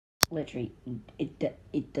Literally,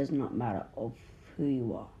 it does not matter of who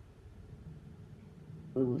you are.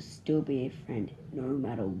 We will still be a friend no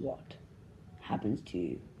matter what happens to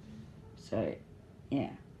you. So,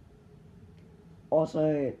 yeah.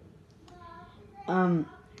 Also, um,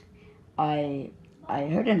 I I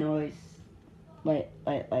heard a noise, like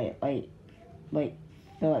feel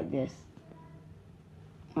like this,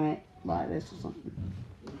 right, like this or something.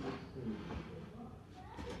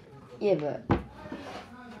 Yeah, but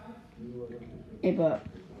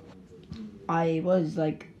I was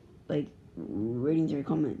like reading through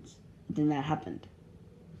comments. Then that happened,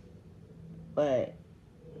 but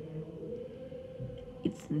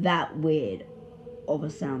it's that weird of a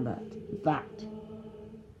sound that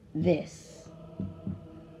this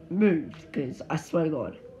moved. Because I swear to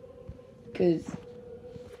God, because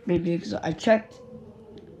maybe because I checked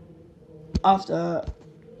after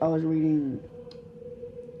I was reading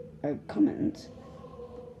a comment,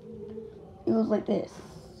 it was like this,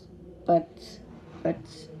 but but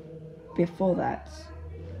before that,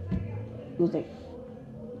 it was like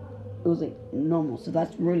normal. So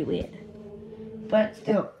that's really weird. But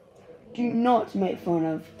still, do not make fun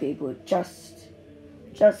of people just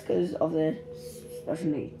because of their special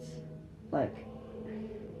needs. Like,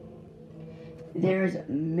 there's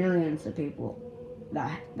millions of people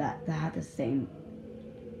that have the same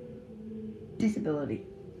disability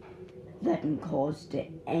that can cause to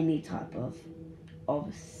any type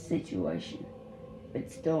of situation.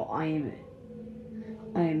 But still, I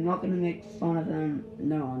am not gonna make fun of them.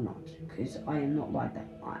 No, I'm not, because I am not like that.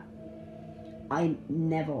 I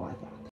never like that.